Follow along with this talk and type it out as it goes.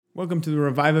Welcome to the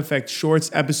Revive Effect Shorts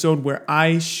episode where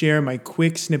I share my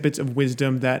quick snippets of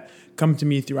wisdom that come to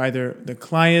me through either the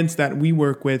clients that we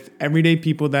work with, everyday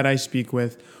people that I speak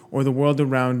with, or the world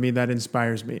around me that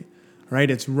inspires me. All right,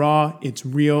 it's raw, it's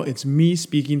real, it's me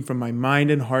speaking from my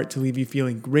mind and heart to leave you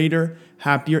feeling greater,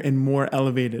 happier, and more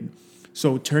elevated.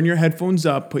 So turn your headphones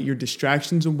up, put your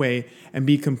distractions away, and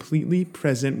be completely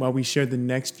present while we share the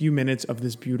next few minutes of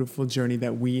this beautiful journey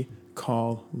that we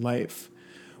call life.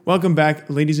 Welcome back,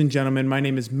 ladies and gentlemen. My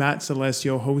name is Matt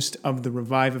Celestio, host of the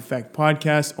Revive Effect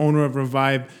podcast, owner of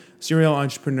Revive, serial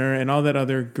entrepreneur, and all that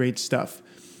other great stuff.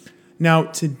 Now,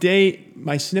 today,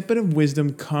 my snippet of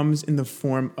wisdom comes in the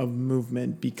form of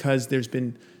movement because there's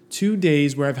been 2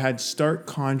 days where I've had stark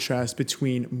contrast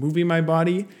between moving my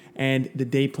body and the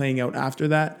day playing out after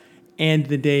that, and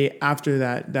the day after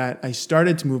that I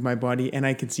started to move my body and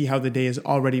I can see how the day is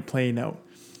already playing out.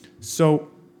 So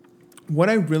what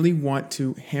I really want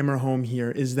to hammer home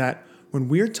here is that when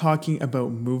we're talking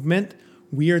about movement,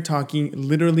 we are talking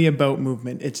literally about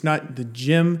movement. It's not the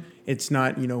gym, it's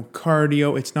not,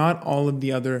 cardio, it's not all of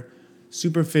the other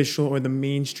superficial or the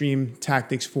mainstream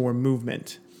tactics for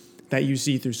movement that you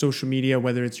see through social media,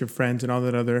 whether it's your friends and all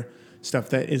that other stuff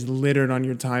that is littered on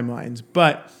your timelines.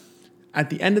 But at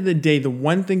the end of the day, the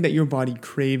one thing that your body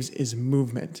craves is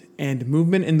movement, and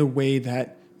movement in the way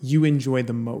that you enjoy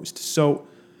the most. So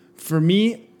for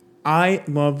me, I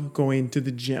love going to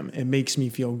the gym. It makes me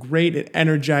feel great. It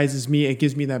energizes me. It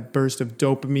gives me that burst of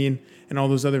dopamine and all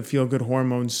those other feel-good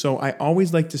hormones. So I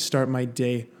always like to start my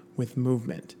day with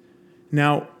movement.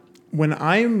 Now, when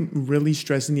I'm really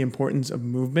stressing the importance of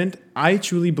movement, I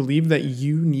truly believe that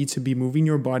you need to be moving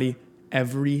your body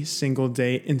every single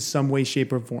day in some way,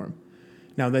 shape, or form.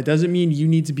 Now, that doesn't mean you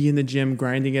need to be in the gym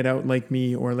grinding it out like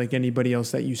me or like anybody else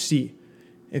that you see.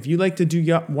 If you like to do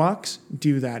walks,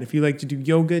 do that. If you like to do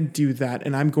yoga, do that.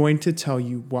 And I'm going to tell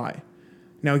you why.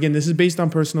 Now, again, this is based on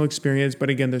personal experience, but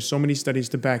again, there's so many studies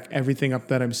to back everything up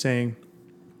that I'm saying.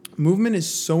 Movement is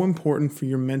so important for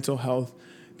your mental health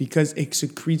because it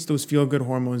secretes those feel-good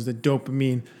hormones, the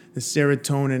dopamine, the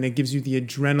serotonin. It gives you the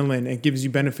adrenaline. It gives you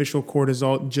beneficial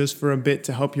cortisol just for a bit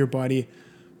to help your body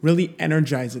really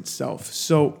energize itself.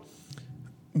 So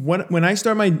when I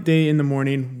start my day in the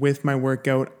morning with my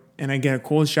workout, and I get a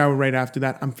cold shower right after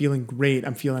that, I'm feeling great.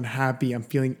 I'm feeling happy. I'm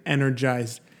feeling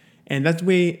energized. And that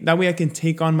way I can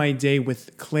take on my day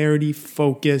with clarity,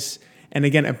 focus, and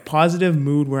again, a positive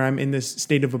mood where I'm in this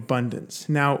state of abundance.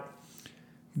 Now,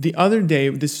 the other day,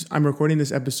 I'm recording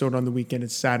this episode on the weekend.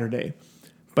 It's Saturday.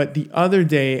 But the other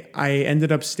day, I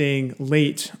ended up staying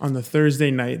late on the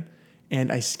Thursday night,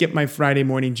 and I skipped my Friday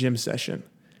morning gym session.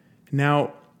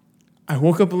 Now, I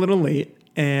woke up a little late,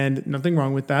 and nothing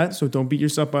wrong with that. So don't beat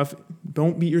yourself up.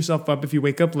 Don't beat yourself up if you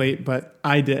wake up late, but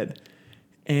I did.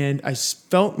 And I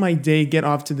felt my day get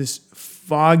off to this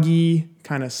foggy,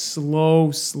 kind of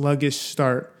slow, sluggish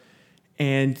start.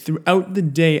 And throughout the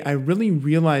day, I really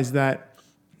realized that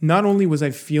not only was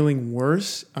I feeling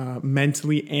worse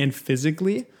mentally and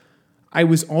physically, I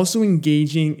was also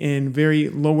engaging in very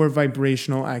lower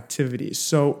vibrational activities.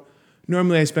 So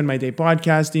normally I spend my day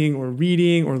podcasting or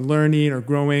reading or learning or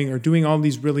growing or doing all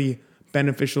these really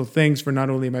beneficial things for not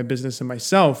only my business and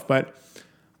myself, but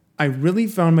I really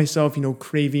found myself,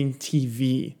 craving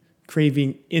TV,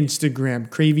 craving Instagram,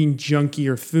 craving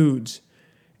junkier foods.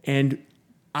 And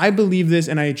I believe this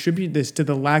and I attribute this to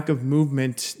the lack of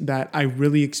movement that I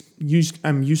really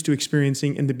I'm used to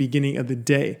experiencing in the beginning of the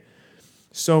day.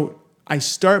 So I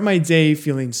start my day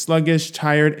feeling sluggish,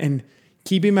 tired, and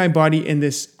keeping my body in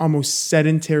this almost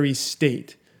sedentary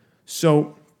state.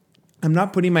 So I'm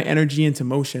not putting my energy into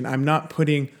motion. I'm not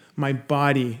putting my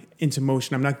body into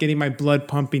motion. I'm not getting my blood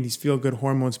pumping, these feel-good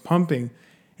hormones pumping.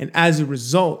 And as a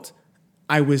result,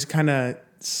 I was kind of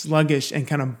sluggish and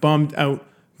kind of bummed out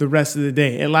the rest of the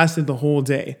day. It lasted the whole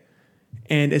day.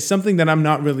 And it's something that I'm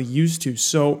not really used to.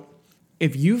 So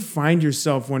if you find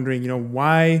yourself wondering,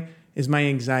 why is my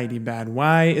anxiety bad?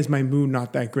 Why is my mood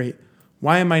not that great?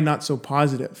 Why am I not so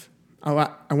positive?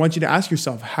 I want you to ask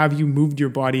yourself, have you moved your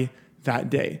body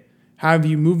that day? Have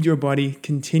you moved your body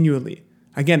continually?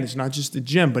 Again, it's not just the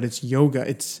gym, but it's yoga,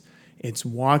 it's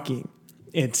walking,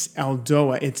 it's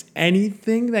Aldoa, it's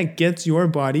anything that gets your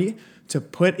body to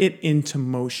put it into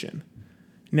motion.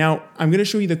 Now, I'm going to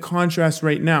show you the contrast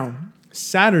right now.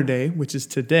 Saturday, which is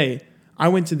today, I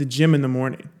went to the gym in the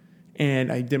morning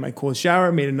and I did my cold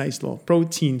shower, made a nice little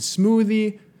protein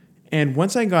smoothie. And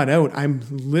once I got out, I'm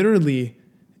literally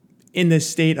in this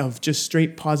state of just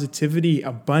straight positivity,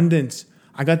 abundance.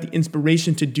 I got the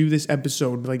inspiration to do this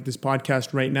episode, like this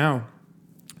podcast right now.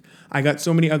 I got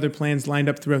so many other plans lined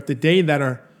up throughout the day that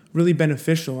are really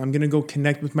beneficial. I'm going to go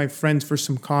connect with my friends for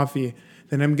some coffee.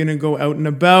 Then I'm going to go out and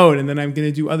about, and then I'm going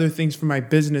to do other things for my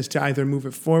business to either move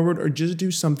it forward or just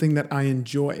do something that I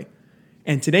enjoy.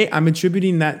 And today I'm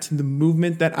attributing that to the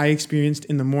movement that I experienced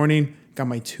in the morning, got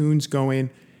my tunes going.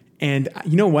 And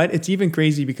you know what? It's even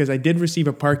crazy because I did receive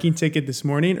a parking ticket this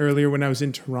morning earlier when I was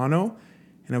in Toronto,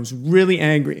 and I was really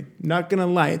angry. Not going to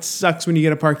lie, it sucks when you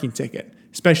get a parking ticket,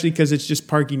 especially because it's just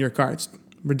parking your car. It's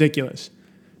ridiculous.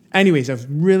 Anyways, I was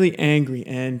really angry.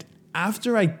 And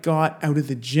after I got out of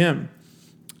the gym,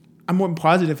 I'm more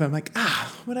positive. I'm like,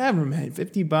 whatever, man,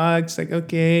 $50. Like,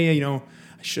 okay, I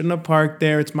shouldn't have parked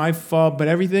there. It's my fault, but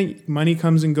everything, money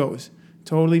comes and goes.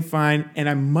 Totally fine. And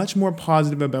I'm much more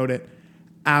positive about it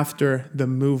after the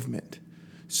movement.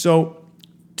 So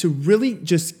to really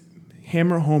just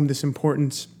hammer home this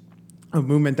importance of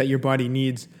movement that your body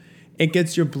needs, it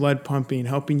gets your blood pumping,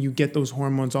 helping you get those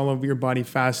hormones all over your body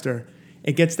faster.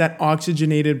 It gets that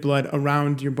oxygenated blood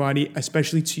around your body,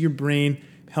 especially to your brain,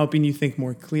 helping you think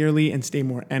more clearly and stay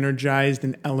more energized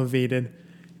and elevated.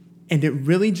 And it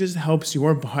really just helps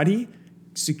your body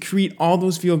secrete all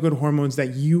those feel-good hormones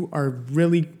that you are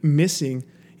really missing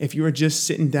if you are just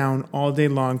sitting down all day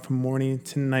long from morning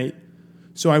to night.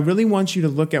 So I really want you to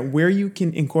look at where you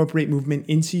can incorporate movement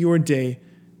into your day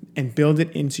and build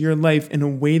it into your life in a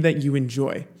way that you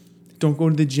enjoy. Don't go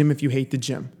to the gym if you hate the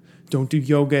gym. Don't do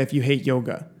yoga if you hate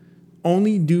yoga.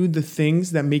 Only do the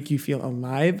things that make you feel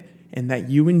alive and that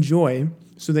you enjoy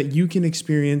so that you can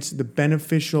experience the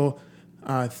beneficial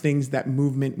things that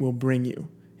movement will bring you.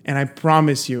 And I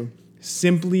promise you,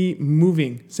 simply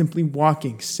moving, simply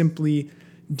walking, simply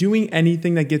doing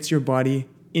anything that gets your body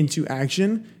into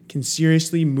action can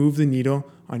seriously move the needle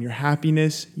on your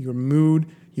happiness, your mood,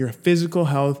 your physical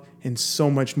health, and so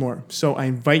much more. So I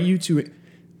invite you to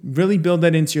really build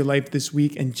that into your life this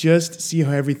week and just see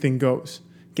how everything goes.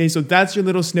 Okay, so that's your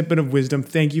little snippet of wisdom.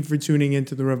 Thank you for tuning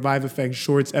into the Revive Effect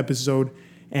Shorts episode,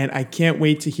 and I can't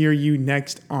wait to hear you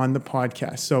next on the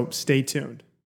podcast. So stay tuned.